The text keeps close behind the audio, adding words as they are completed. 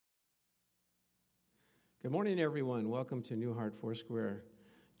Good morning, everyone. Welcome to New Heart Foursquare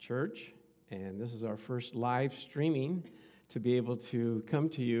Church. And this is our first live streaming to be able to come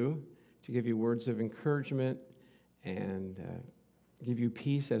to you to give you words of encouragement and give you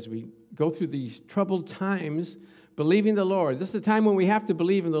peace as we go through these troubled times, believing the Lord. This is a time when we have to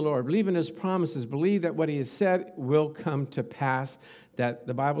believe in the Lord, believe in His promises, believe that what He has said will come to pass, that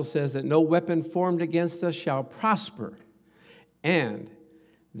the Bible says that no weapon formed against us shall prosper, and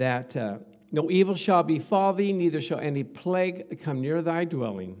that no evil shall befall thee, neither shall any plague come near thy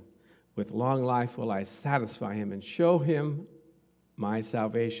dwelling. With long life will I satisfy him and show him my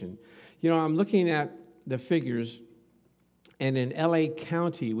salvation. You know, I'm looking at the figures, and in L.A.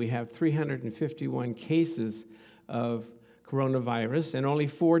 County, we have 351 cases of coronavirus and only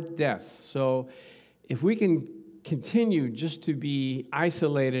 4 deaths. So if we can continue just to be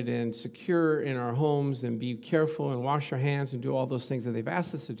isolated and secure in our homes and be careful and wash our hands and do all those things that they've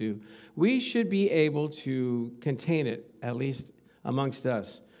asked us to do, we should be able to contain it, at least amongst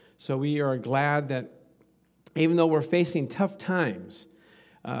us. So we are glad that even though we're facing tough times,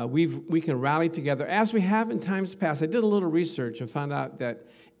 we can rally together as we have in times past. I did a little research and found out that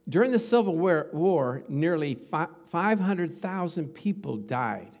during the Civil War, nearly 500,000 people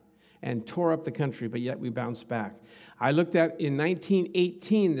died and tore up the country, but yet we bounced back. I looked at, in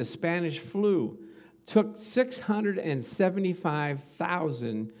 1918, the Spanish flu took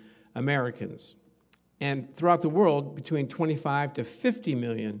 675,000 Americans, and throughout the world, between 25 to 50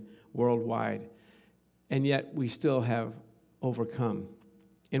 million worldwide, and yet we still have overcome.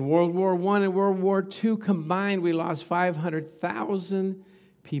 In World War I and World War II combined, we lost 500,000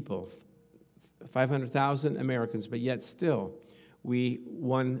 people, 500,000 Americans, but yet still, we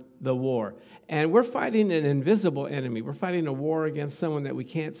won the war. And we're fighting an invisible enemy. We're fighting a war against someone that we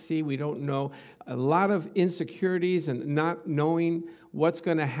can't see, we don't know. A lot of insecurities and not knowing what's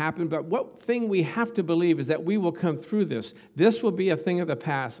going to happen. But what thing we have to believe is that we will come through this. This will be a thing of the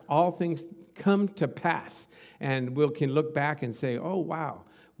past. All things come to pass. And we can look back and say, oh, wow,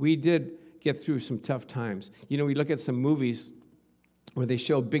 we did get through some tough times. You know, we look at some movies where they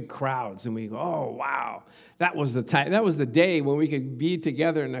show big crowds, and we go, oh, wow, that was the time, that was the day when we could be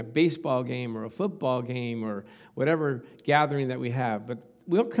together in a baseball game or a football game or whatever gathering that we have. But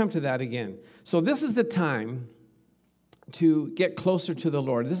we'll come to that again. So this is the time to get closer to the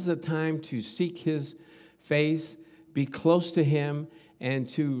Lord. This is a time to seek His face, be close to Him, and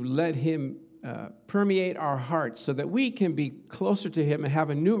to let Him permeate our hearts so that we can be closer to Him and have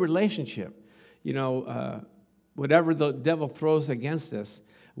a new relationship. You know, whatever the devil throws against us,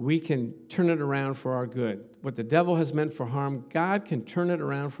 we can turn it around for our good. What the devil has meant for harm, God can turn it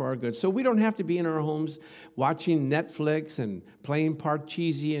around for our good. So we don't have to be in our homes watching Netflix and playing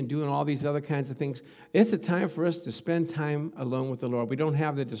Parcheesi and doing all these other kinds of things. It's a time for us to spend time alone with the Lord. We don't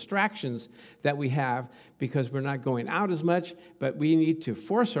have the distractions that we have because we're not going out as much, but we need to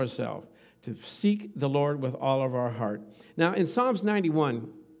force ourselves to seek the Lord with all of our heart. Now, in Psalms 91,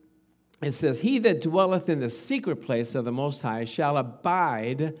 it says, he that dwelleth in the secret place of the Most High shall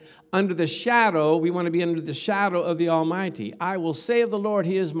abide under the shadow. We want to be under the shadow of the Almighty. I will say of the Lord,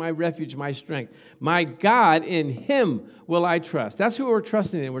 He is my refuge, my strength. My God, in Him will I trust. That's who we're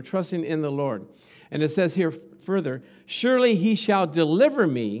trusting in. We're trusting in the Lord. And it says here further, surely He shall deliver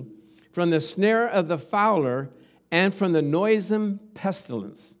me from the snare of the fowler and from the noisome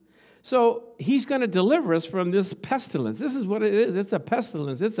pestilence. So He's going to deliver us from this pestilence. This is what it is. It's a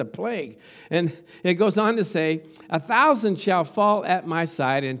pestilence. It's a plague. And it goes on to say, 1,000 shall fall at my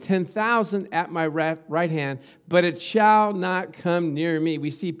side and 10,000 at my right hand, but it shall not come near me.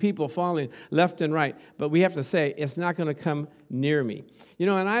 We see people falling left and right, but we have to say, it's not going to come near me. You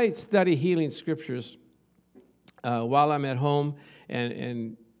know, and I study healing scriptures while I'm at home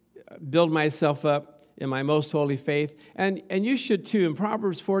and build myself up in my most holy faith, and you should too. In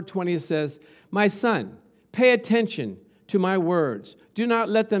Proverbs 4:20 it says, my son, pay attention to my words. Do not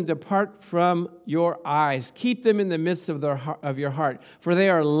let them depart from your eyes. Keep them in the midst of your heart, for they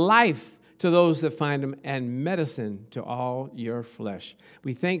are life to those that find them and medicine to all your flesh.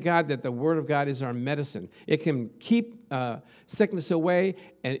 We thank God that the Word of God is our medicine. It can keep sickness away,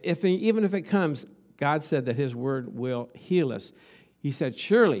 and even if it comes, God said that His Word will heal us. He said,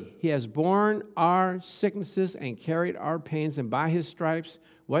 surely He has borne our sicknesses and carried our pains, and by His stripes,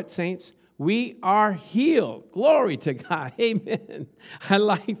 what, saints? We are healed. Glory to God. Amen. I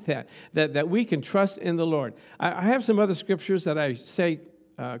like that we can trust in the Lord. I have some other scriptures that I say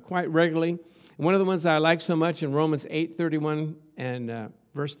quite regularly. One of the ones that I like so much in Romans 8:31 and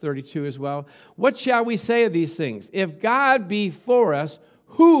verse 32 as well. What shall we say of these things? If God be for us,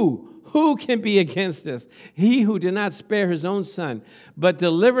 Who can be against us? He who did not spare his own son, but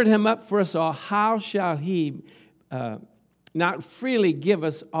delivered him up for us all, how shall he not freely give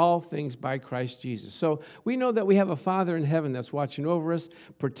us all things by Christ Jesus? So we know that we have a Father in heaven that's watching over us,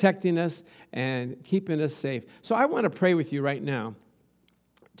 protecting us, and keeping us safe. So I want to pray with you right now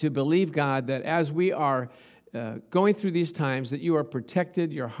to believe, God, that as we are going through these times, that you are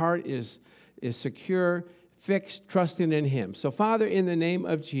protected, your heart is secure, fixed, trusting in him. So, Father, in the name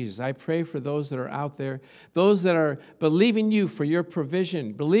of Jesus, I pray for those that are out there, those that are believing you for your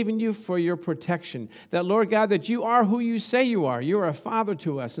provision, believing you for your protection, that, Lord God, that you are who you say you are. You are a Father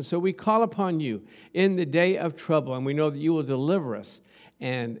to us, and so we call upon you in the day of trouble, and we know that you will deliver us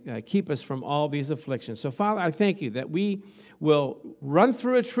and keep us from all these afflictions. So, Father, I thank you that we will run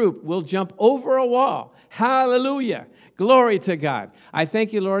through a troop, we'll jump over a wall. Hallelujah. Glory to God. I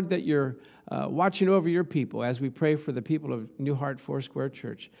thank you, Lord, that you're watching over your people as we pray for the people of New Heart Foursquare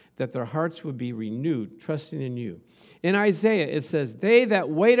Church, that their hearts would be renewed, trusting in you. In Isaiah, it says, they that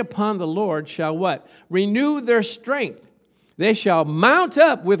wait upon the Lord shall what? Renew their strength. They shall mount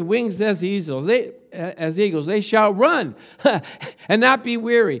up with wings as eagles. They shall run and not be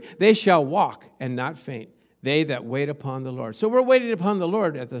weary. They shall walk and not faint. They that wait upon the Lord. So we're waiting upon the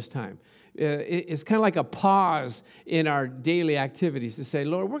Lord at this time. It's kind of like a pause in our daily activities to say,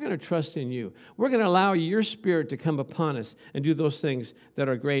 Lord, we're going to trust in you. We're going to allow your Spirit to come upon us and do those things that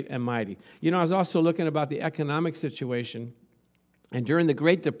are great and mighty. You know, I was also looking about the economic situation, and during the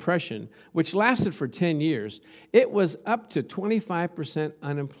Great Depression, which lasted for 10 years, it was up to 25%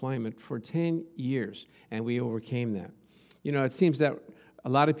 unemployment for 10 years, and we overcame that. You know, it seems that a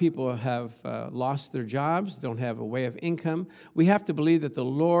lot of people have lost their jobs, don't have a way of income. We have to believe that the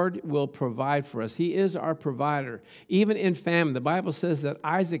Lord will provide for us. He is our provider. Even in famine, the Bible says that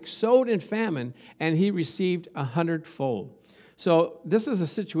Isaac sowed in famine and he received 100-fold. So this is a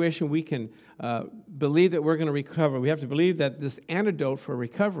situation we can believe that we're going to recover. We have to believe that this antidote for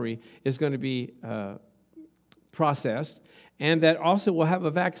recovery is going to be processed, and that also we'll have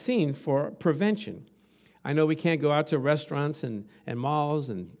a vaccine for prevention. I know we can't go out to restaurants and malls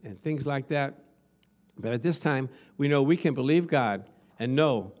and things like that, but at this time, we know we can believe God and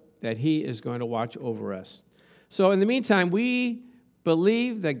know that he is going to watch over us. So in the meantime, we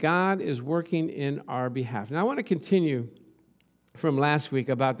believe that God is working in our behalf. Now, I want to continue from last week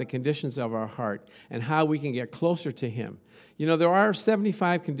about the conditions of our heart and how we can get closer to him. You know, there are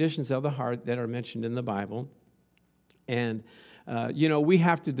 75 conditions of the heart that are mentioned in the Bible, and, you know, we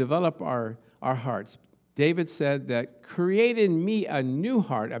have to develop our hearts. David said that, create in me a new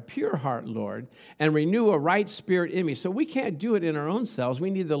heart, a pure heart, Lord, and renew a right spirit in me. So we can't do it in our own selves. We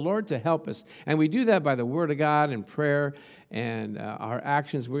need the Lord to help us. And we do that by the word of God and prayer and our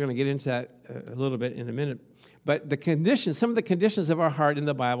actions. We're going to get into that a little bit in a minute. But the conditions, some of the conditions of our heart in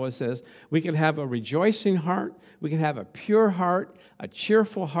the Bible, it says we can have a rejoicing heart, we can have a pure heart, a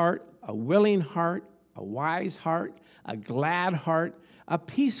cheerful heart, a willing heart, a wise heart, a glad heart, a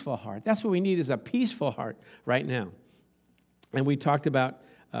peaceful heart. That's what we need, is a peaceful heart right now. And we talked about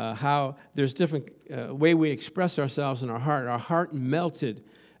how there's different way we express ourselves in our heart. Our heart melted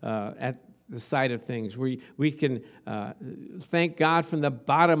at the sight of things. We can thank God from the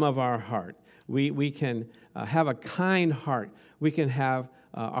bottom of our heart. We can have a kind heart. We can have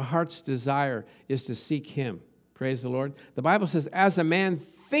our heart's desire is to seek him. Praise the Lord. The Bible says, as a man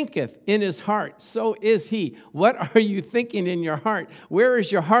thinketh in his heart, so is he. What are you thinking in your heart? Where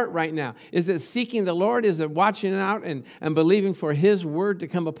is your heart right now? Is it seeking the Lord? Is it watching out and believing for his word to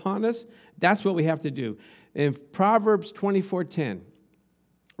come upon us? That's what we have to do. In Proverbs 24:10,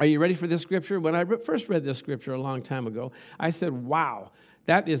 are you ready for this scripture? When I first read this scripture a long time ago, I said, wow,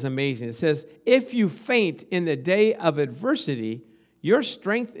 that is amazing. It says, if you faint in the day of adversity, your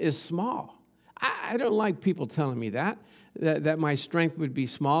strength is small. I don't like people telling me that my strength would be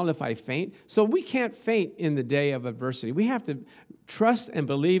small if I faint. So we can't faint in the day of adversity. We have to trust and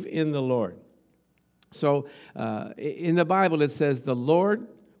believe in the Lord. So in the Bible it says, the Lord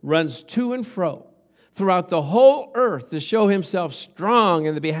runs to and fro throughout the whole earth to show himself strong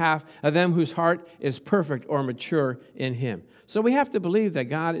in the behalf of them whose heart is perfect or mature in him. So we have to believe that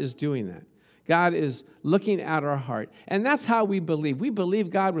God is doing that. God is looking at our heart. And that's how we believe. We believe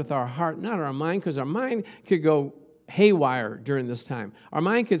God with our heart, not our mind, because our mind could go haywire during this time. Our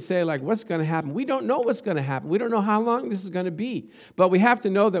mind could say, like, what's going to happen? We don't know what's going to happen. We don't know how long this is going to be. But we have to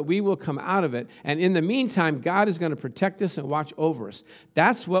know that we will come out of it. And in the meantime, God is going to protect us and watch over us.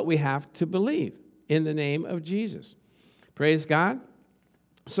 That's what we have to believe in the name of Jesus. Praise God.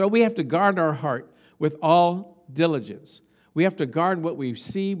 So we have to guard our heart with all diligence. We have to guard what we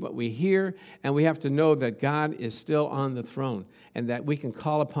see, what we hear, and we have to know that God is still on the throne and that we can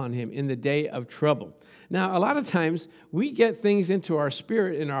call upon him in the day of trouble. Now, a lot of times we get things into our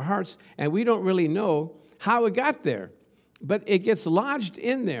spirit, in our hearts, and we don't really know how it got there. But it gets lodged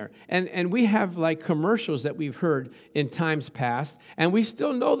in there. And we have like commercials that we've heard in times past, and we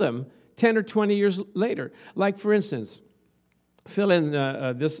still know them 10 or 20 years later. Like, for instance, fill in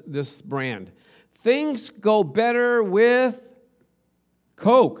this brand. Things go better with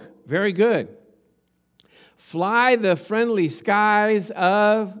Coke. Very good. Fly the friendly skies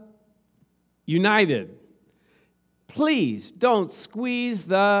of United. Please don't squeeze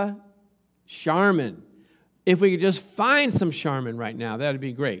the Charmin. If we could just find some Charmin right now, that would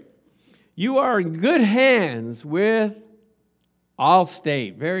be great. You are in good hands with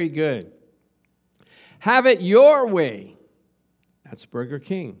Allstate. Very good. Have it your way. That's Burger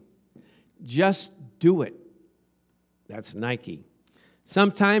King. Just do it. That's Nike.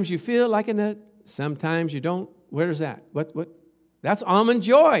 Sometimes you feel like a nut. Sometimes you don't. Where's that? What? That's Almond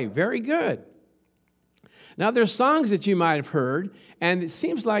Joy. Very good. Now, there's songs that you might have heard, and it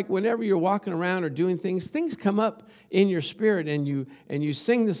seems like whenever you're walking around or doing things come up in your spirit, and you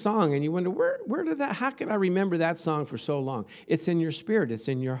sing the song, and you wonder, where did that? How could I remember that song for so long? It's in your spirit. It's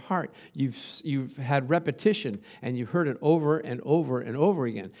in your heart. You've had repetition, and you've heard it over and over and over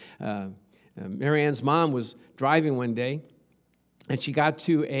again. Marianne's mom was driving one day, and she got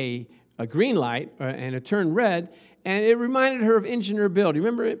to a green light, and it turned red, and it reminded her of Engineer Bill. Do you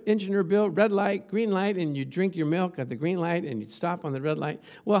remember Engineer Bill? Red light, green light, and you drink your milk at the green light, and you'd stop on the red light.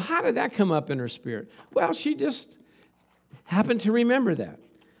 Well, how did that come up in her spirit? Well, she just happened to remember that.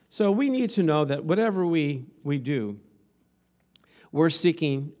 So we need to know that whatever we do, we're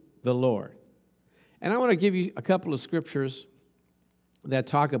seeking the Lord. And I want to give you a couple of scriptures that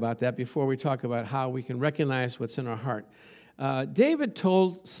talk about that before we talk about how we can recognize what's in our heart. David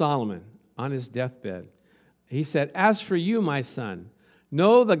told Solomon on his deathbed, he said, "As for you, my son,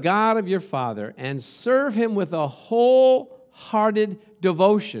 know the God of your father and serve him with a wholehearted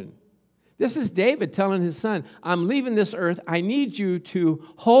devotion." This is David telling his son, I'm leaving this earth. I need you to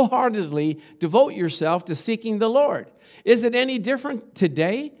wholeheartedly devote yourself to seeking the Lord. Is it any different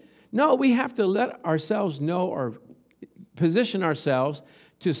today? No, we have to let ourselves know or position ourselves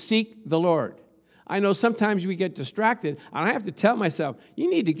to seek the Lord. I know sometimes we get distracted, and I have to tell myself, you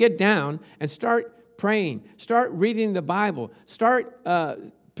need to get down and start praying, start reading the Bible, start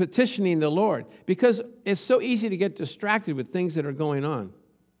petitioning the Lord, because it's so easy to get distracted with things that are going on.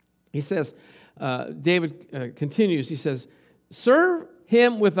 He says, David continues, he says, serve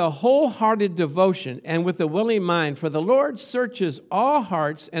him with a wholehearted devotion and with a willing mind, for the Lord searches all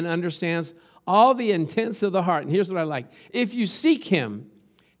hearts and understands all the intents of the heart. And here's what I like. If you seek him,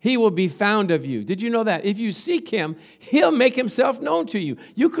 he will be found of you. Did you know that? If you seek him, he'll make himself known to you.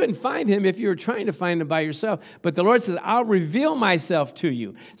 You couldn't find him if you were trying to find him by yourself. But the Lord says, I'll reveal myself to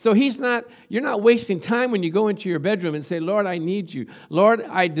you. So you're not wasting time when you go into your bedroom and say, Lord, I need you. Lord,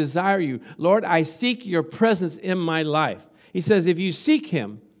 I desire you. Lord, I seek your presence in my life. He says, if you seek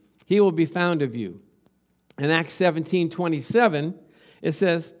him, he will be found of you. In Acts 17:27, it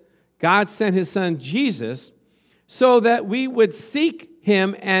says, God sent his son Jesus so that we would seek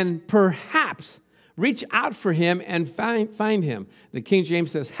him and perhaps reach out for him and find him. The King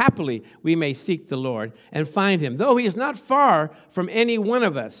James says, happily we may seek the Lord and find him, though he is not far from any one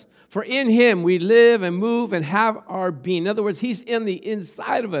of us. For in him we live and move and have our being. In other words, he's in the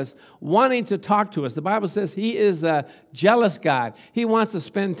inside of us, wanting to talk to us. The Bible says he is a jealous God. He wants to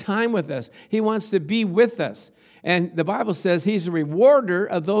spend time with us. He wants to be with us. And the Bible says he's a rewarder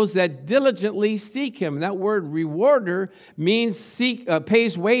of those that diligently seek him. And that word rewarder means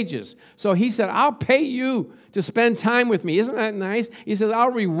pays wages. So he said, I'll pay you to spend time with me. Isn't that nice? He says, I'll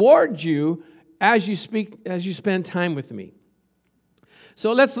reward you as you spend time with me.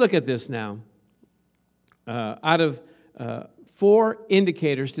 So let's look at this now. Out of 4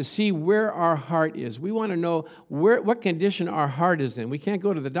 indicators to see where our heart is. We want to know what condition our heart is in. We can't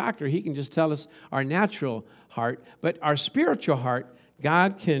go to the doctor. He can just tell us our natural heart. But our spiritual heart,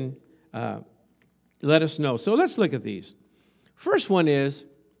 God can let us know. So let's look at these. First one is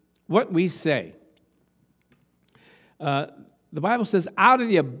what we say. The Bible says, out of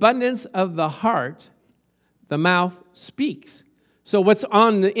the abundance of the heart, the mouth speaks. So what's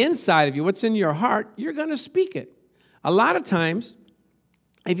on the inside of you, what's in your heart, you're going to speak it. A lot of times,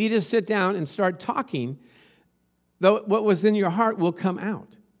 if you just sit down and start talking, what was in your heart will come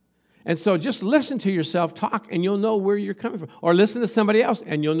out. And so just listen to yourself talk, and you'll know where you're coming from. Or listen to somebody else,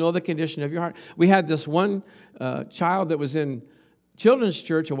 and you'll know the condition of your heart. We had this one child that was in children's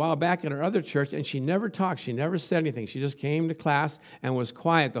church a while back at her other church, and she never talked. She never said anything. She just came to class and was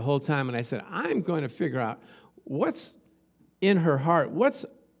quiet the whole time. And I said, I'm going to figure out what's in her heart. What's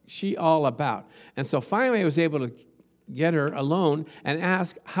she all about? And so finally I was able to get her alone and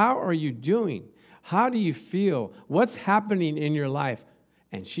ask, how are you doing? How do you feel? What's happening in your life?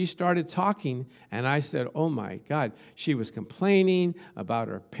 And she started talking, and I said, oh my God. She was complaining about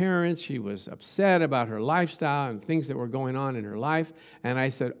her parents. She was upset about her lifestyle and things that were going on in her life. And I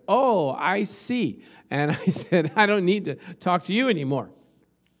said, oh, I see. And I said, I don't need to talk to you anymore.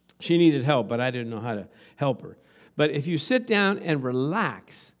 She needed help, but I didn't know how to help her. But if you sit down and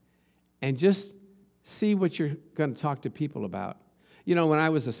relax and just see what you're going to talk to people about. You know, when I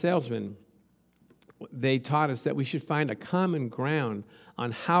was a salesman, they taught us that we should find a common ground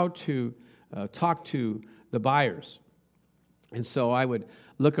on how to talk to the buyers. And so I would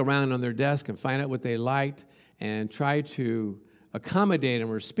look around on their desk and find out what they liked and try to accommodate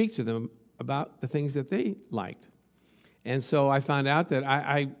them or speak to them about the things that they liked. And so I found out that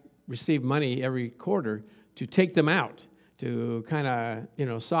I received money every quarter to take them out, to kind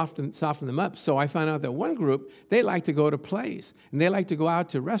of, soften them up. So I found out that one group, they like to go to plays, and they like to go out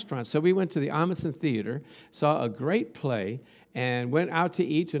to restaurants. So we went to the Amundsen Theater, saw a great play, and went out to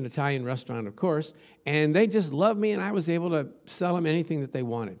eat to an Italian restaurant, of course, and they just loved me, and I was able to sell them anything that they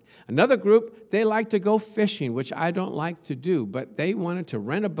wanted. Another group, they like to go fishing, which I don't like to do, but they wanted to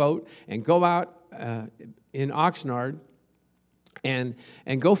rent a boat and go out in Oxnard and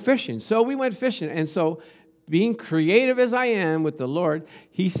go fishing. So we went fishing, and so being creative as I am with the Lord,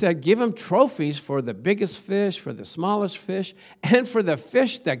 he said, give them trophies for the biggest fish, for the smallest fish, and for the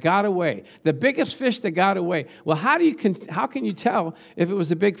fish that got away. The biggest fish that got away. Well, how can you tell if it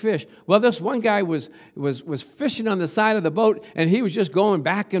was a big fish? Well, this one guy was fishing on the side of the boat, and he was just going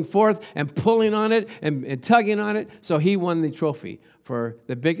back and forth and pulling on it and tugging on it. So he won the trophy for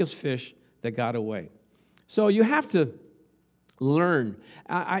the biggest fish that got away. So you have to learn.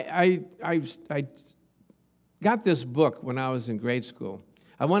 I got this book when I was in grade school.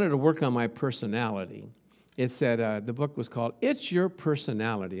 I wanted to work on my personality. It said, the book was called It's Your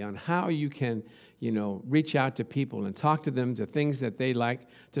Personality, on how you can, reach out to people and talk to them to things that they like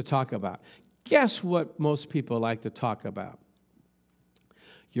to talk about. Guess what most people like to talk about?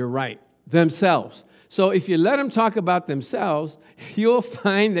 You're right, themselves. So if you let them talk about themselves, you'll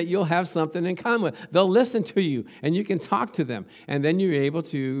find that you'll have something in common. They'll listen to you, and you can talk to them. And then you're able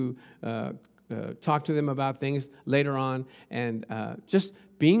to talk to them about things later on, and just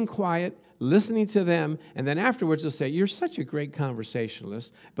being quiet, listening to them, and then afterwards they'll say, you're such a great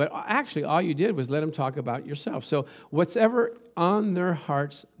conversationalist, but actually all you did was let them talk about yourself. So whatever on their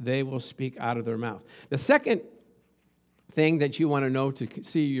hearts, they will speak out of their mouth. The second thing that you want to know to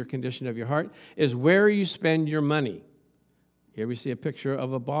see your condition of your heart is where you spend your money. Here we see a picture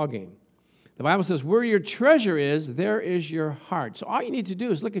of a ball game. The Bible says, where your treasure is, there is your heart. So all you need to do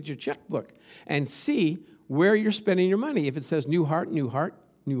is look at your checkbook and see where you're spending your money. If it says new heart, new heart,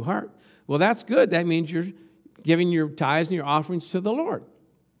 new heart, well, that's good. That means you're giving your tithes and your offerings to the Lord.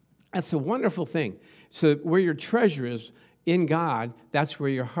 That's a wonderful thing. So where your treasure is in God, that's where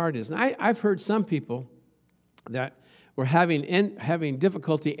your heart is. And I've heard some people that were having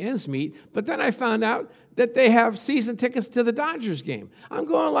difficulty ends meet, but then I found out that they have season tickets to the Dodgers game. I'm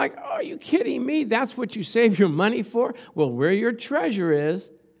going like, oh, are you kidding me? That's what you save your money for? Well, where your treasure is,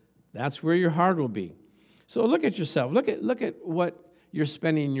 that's where your heart will be. So look at yourself. Look at what you're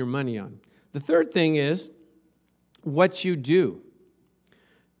spending your money on. The third thing is what you do.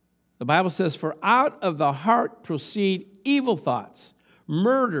 The Bible says, for out of the heart proceed evil thoughts,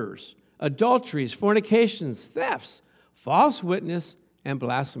 murders, adulteries, fornications, thefts, false witness, and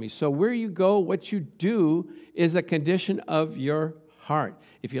blasphemy. So where you go, what you do is a condition of your heart.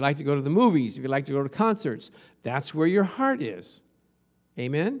 If you like to go to the movies, if you like to go to concerts, that's where your heart is.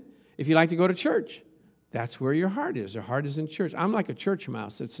 Amen? If you like to go to church, that's where your heart is. Your heart is in church. I'm like a church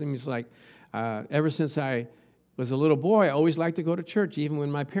mouse. It seems like ever since I was a little boy, I always liked to go to church, even when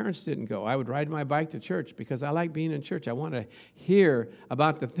my parents didn't go. I would ride my bike to church because I like being in church. I want to hear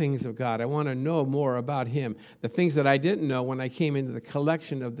about the things of God. I want to know more about Him. The things that I didn't know when I came into the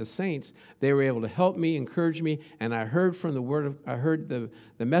collection of the saints, they were able to help me, encourage me, and I heard the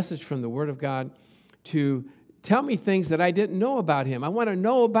message from the Word of God to tell me things that I didn't know about Him. I want to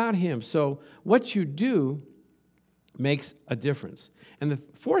know about Him. So what you do makes a difference. And the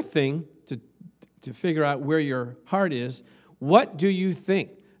fourth thing to figure out where your heart is, what do you think?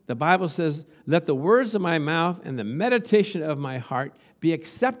 The Bible says, let the words of my mouth and the meditation of my heart be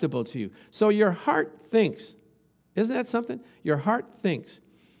acceptable to you. So your heart thinks. Isn't that something? Your heart thinks.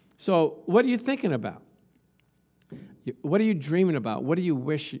 So what are you thinking about? What are you dreaming about? What are you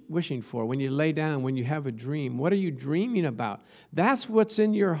wishing for? When you lay down, when you have a dream, what are you dreaming about? That's what's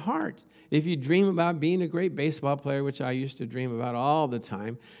in your heart. If you dream about being a great baseball player, which I used to dream about all the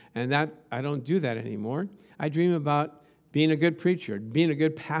time, and that I don't do that anymore. I dream about being a good preacher, being a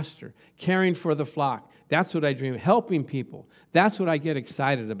good pastor, caring for the flock. That's what I dream of, helping people. That's what I get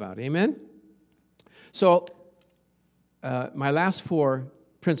excited about. Amen? So my last 4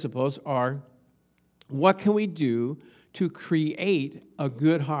 principles are, what can we do to create a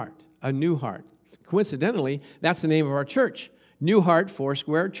good heart, a new heart? Coincidentally, that's the name of our church, New Heart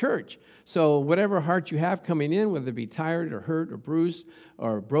Foursquare Church. So whatever heart you have coming in, whether it be tired or hurt or bruised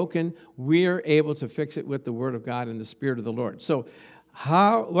or broken, we're able to fix it with the Word of God and the Spirit of the Lord. So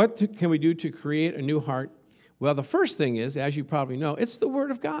what can we do to create a new heart? Well, the first thing is, as you probably know, it's the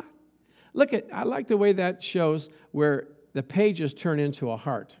Word of God. I like the way that shows where the pages turn into a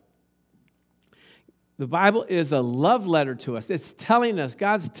heart. The Bible is a love letter to us. It's telling us,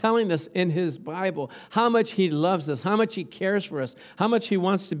 God's telling us in His Bible how much He loves us, how much He cares for us, how much He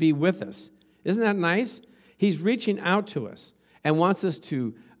wants to be with us. Isn't that nice? He's reaching out to us and wants us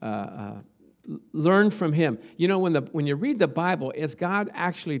to learn from Him. You know, when you read the Bible, it's God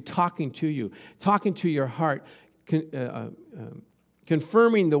actually talking to you, talking to your heart,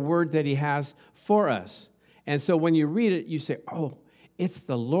 confirming the word that He has for us. And so when you read it, you say, oh, it's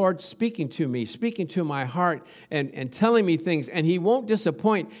the Lord speaking to me, speaking to my heart, and telling me things. And He won't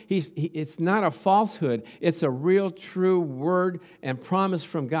disappoint. It's not a falsehood. It's a real, true word and promise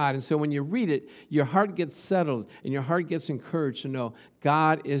from God. And so when you read it, your heart gets settled and your heart gets encouraged to know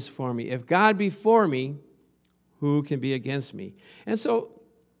God is for me. If God be for me, who can be against me? And so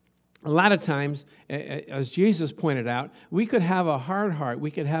a lot of times, as Jesus pointed out, we could have a hard heart.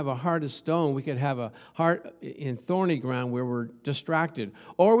 We could have a heart of stone. We could have a heart in thorny ground where we're distracted.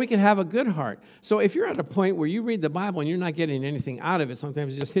 Or we could have a good heart. So if you're at a point where you read the Bible and you're not getting anything out of it,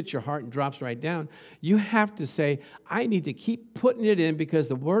 sometimes it just hits your heart and drops right down, you have to say, I need to keep putting it in because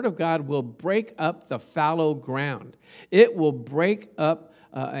the Word of God will break up the fallow ground. It will break up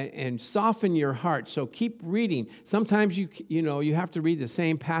and soften your heart. So keep reading. Sometimes you have to read the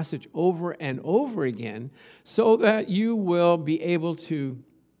same passage over and over again so that you will be able to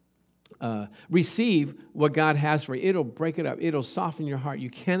receive what God has for you. It'll break it up. It'll soften your heart. You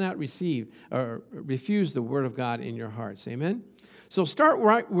cannot receive or refuse the Word of God in your hearts. Amen? So start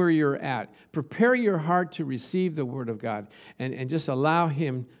right where you're at. Prepare your heart to receive the Word of God and just allow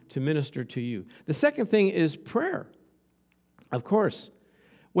Him to minister to you. The second thing is prayer. Of course,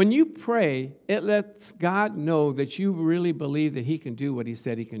 when you pray, it lets God know that you really believe that He can do what He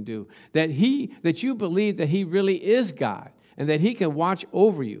said He can do, that you believe that He really is God and that He can watch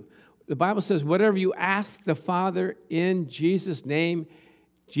over you. The Bible says, whatever you ask the Father in Jesus' name,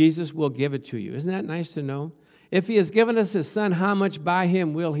 Jesus will give it to you. Isn't that nice to know? If He has given us His Son, how much by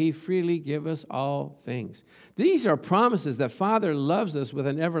Him will He freely give us all things? These are promises that Father loves us with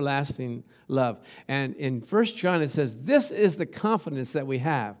an everlasting love. And in 1 John it says, this is the confidence that we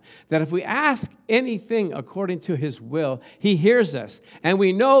have, that if we ask anything according to His will, He hears us. And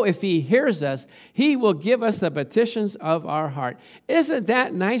we know if He hears us, He will give us the petitions of our heart. Isn't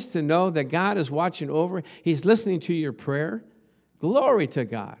that nice to know that God is watching over? He's listening to your prayer. Glory to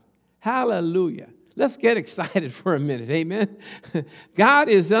God. Hallelujah. Let's get excited for a minute, amen? God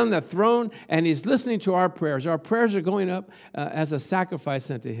is on the throne, and He's listening to our prayers. Our prayers are going up as a sacrifice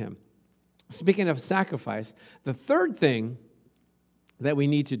unto Him. Speaking of sacrifice, the third thing that we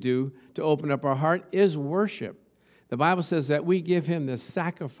need to do to open up our heart is worship. The Bible says that we give Him the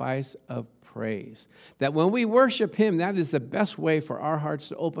sacrifice of praise. That when we worship Him, that is the best way for our hearts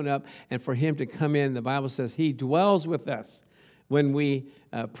to open up and for Him to come in. The Bible says He dwells with us when we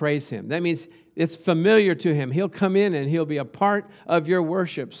praise Him. That means it's familiar to Him. He'll come in and He'll be a part of your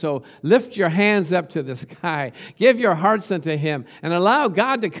worship. So lift your hands up to the sky. Give your hearts unto Him and allow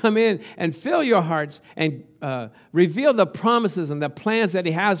God to come in and fill your hearts and reveal the promises and the plans that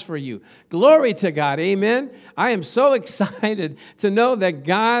He has for you. Glory to God. Amen. I am so excited to know that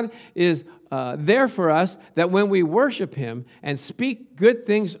God is there for us, that when we worship Him and speak good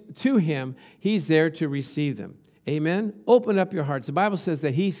things to Him, He's there to receive them. Amen? Open up your hearts. The Bible says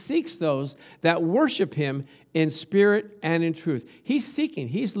that He seeks those that worship Him in spirit and in truth. He's seeking.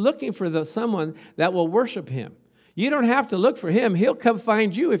 He's looking for someone that will worship Him. You don't have to look for Him. He'll come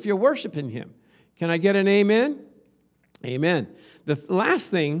find you if you're worshiping Him. Can I get an amen? Amen. The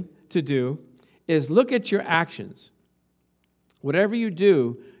last thing to do is look at your actions. Whatever you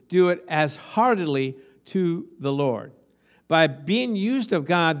do, do it as heartily to the Lord. By being used of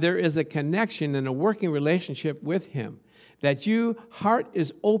God, there is a connection and a working relationship with Him, that your heart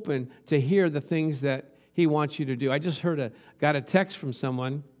is open to hear the things that He wants you to do. I just got a text from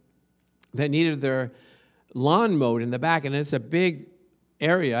someone that needed their lawn mowed in the back, and it's a big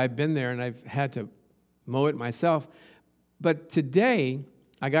area. I've been there, and I've had to mow it myself. But today,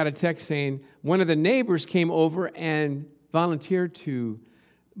 I got a text saying one of the neighbors came over and volunteered to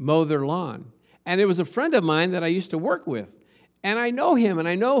mow their lawn. And it was a friend of mine that I used to work with. And I know him, and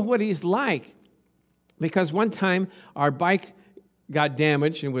I know what he's like. Because one time, our bike got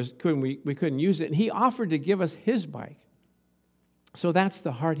damaged, and we couldn't use it. And he offered to give us his bike. So that's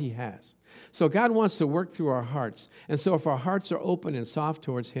the heart he has. So God wants to work through our hearts. And so if our hearts are open and soft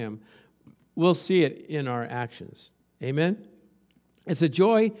towards him, we'll see it in our actions. Amen? It's a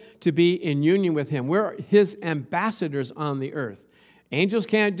joy to be in union with him. We're his ambassadors on the earth. Angels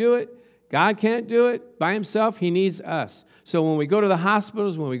can't do it. God can't do it by himself. He needs us. So when we go to the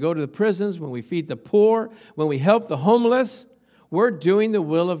hospitals, when we go to the prisons, when we feed the poor, when we help the homeless, we're doing the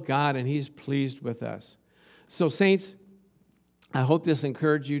will of God, and he's pleased with us. So saints, I hope this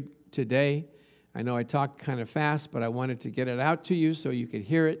encouraged you today. I know I talked kind of fast, but I wanted to get it out to you so you could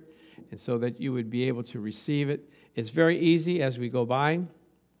hear it and so that you would be able to receive it. It's very easy as we go by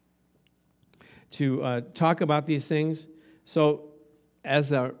to talk about these things. So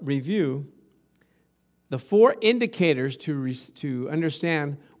as a review, the 4 indicators to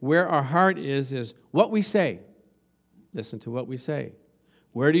understand where our heart is what we say. Listen to what we say.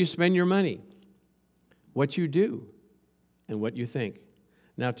 Where do you spend your money? What you do and what you think.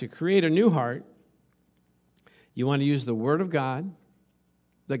 Now, to create a new heart, you want to use the Word of God.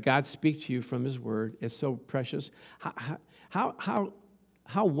 Let God speak to you from his Word. It's so precious. How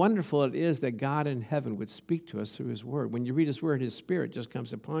wonderful it is that God in heaven would speak to us through his Word. When you read his Word, his Spirit just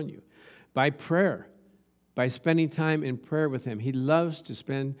comes upon you. By prayer, by spending time in prayer with him. He loves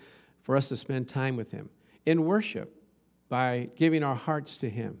for us to spend time with him. In worship, by giving our hearts to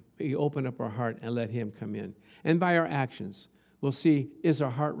him. We open up our heart and let him come in. And by our actions, we'll see, is our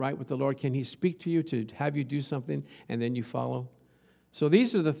heart right with the Lord? Can he speak to you to have you do something and then you follow? So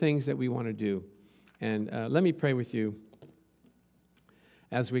these are the things that we want to do. And let me pray with you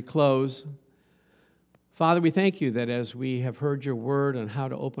as we close. Father, we thank you that as we have heard your word on how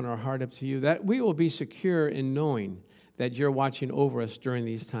to open our heart up to you, that we will be secure in knowing that you're watching over us during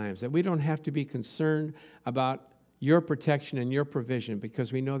these times, that we don't have to be concerned about your protection and your provision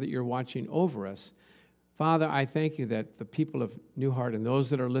because we know that you're watching over us. Father, I thank you that the people of New Heart and those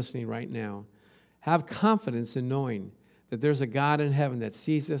that are listening right now have confidence in knowing that there's a God in heaven that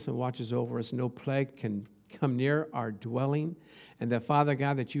sees us and watches over us. No plague can come near our dwelling. And that, Father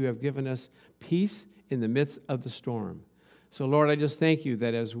God, that you have given us peace in the midst of the storm. So, Lord, I just thank you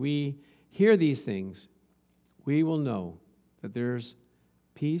that as we hear these things, we will know that there's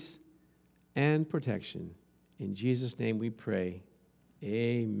peace and protection. In Jesus' name we pray.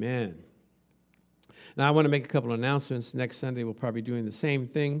 Amen. Now, I want to make a couple of announcements. Next Sunday, we'll probably be doing the same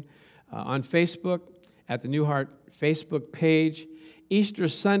thing on Facebook, at the New Heart Facebook page. Easter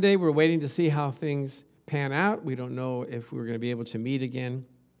Sunday, we're waiting to see how things pan out. We don't know if we're going to be able to meet again,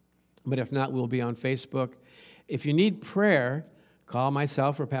 but if not, we'll be on Facebook. If you need prayer, call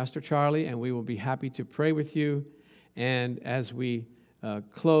myself or Pastor Charlie, and we will be happy to pray with you. And as we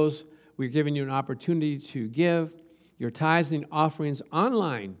close, we're giving you an opportunity to give your tithes and offerings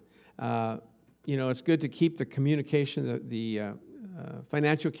online. It's good to keep the communication, the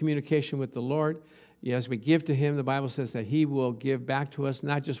financial communication with the Lord. As we give to him, the Bible says that he will give back to us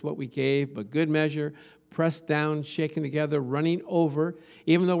not just what we gave, but good measure, pressed down, shaken together, running over.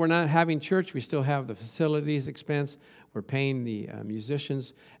 Even though we're not having church, we still have the facilities expense. We're paying the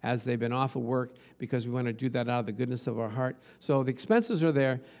musicians as they've been off of work because we want to do that out of the goodness of our heart. So the expenses are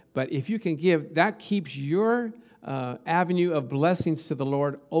there, but if you can give, that keeps your avenue of blessings to the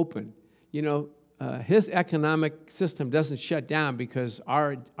Lord open. His economic system doesn't shut down because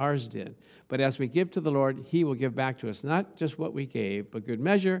ours did. But as we give to the Lord, he will give back to us, not just what we gave, but good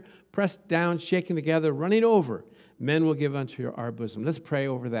measure, pressed down, shaken together, running over. Men will give unto our bosom. Let's pray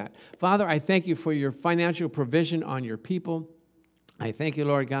over that. Father, I thank you for your financial provision on your people. I thank you,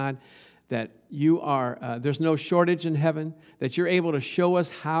 Lord God, that you are, there's no shortage in heaven, that you're able to show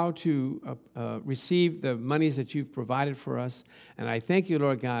us how to receive the monies that you've provided for us. And I thank you,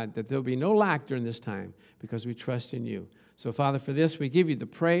 Lord God, that there'll be no lack during this time because we trust in you. So, Father, for this, we give you the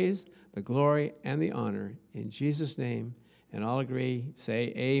praise, the glory, and the honor in Jesus' name. And all agree,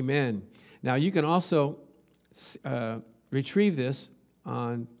 say amen. Now, you can also retrieve this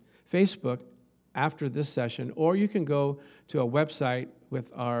on Facebook after this session, or you can go to a website with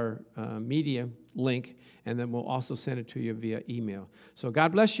our media link, and then we'll also send it to you via email. So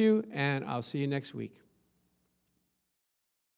God bless you, and I'll see you next week.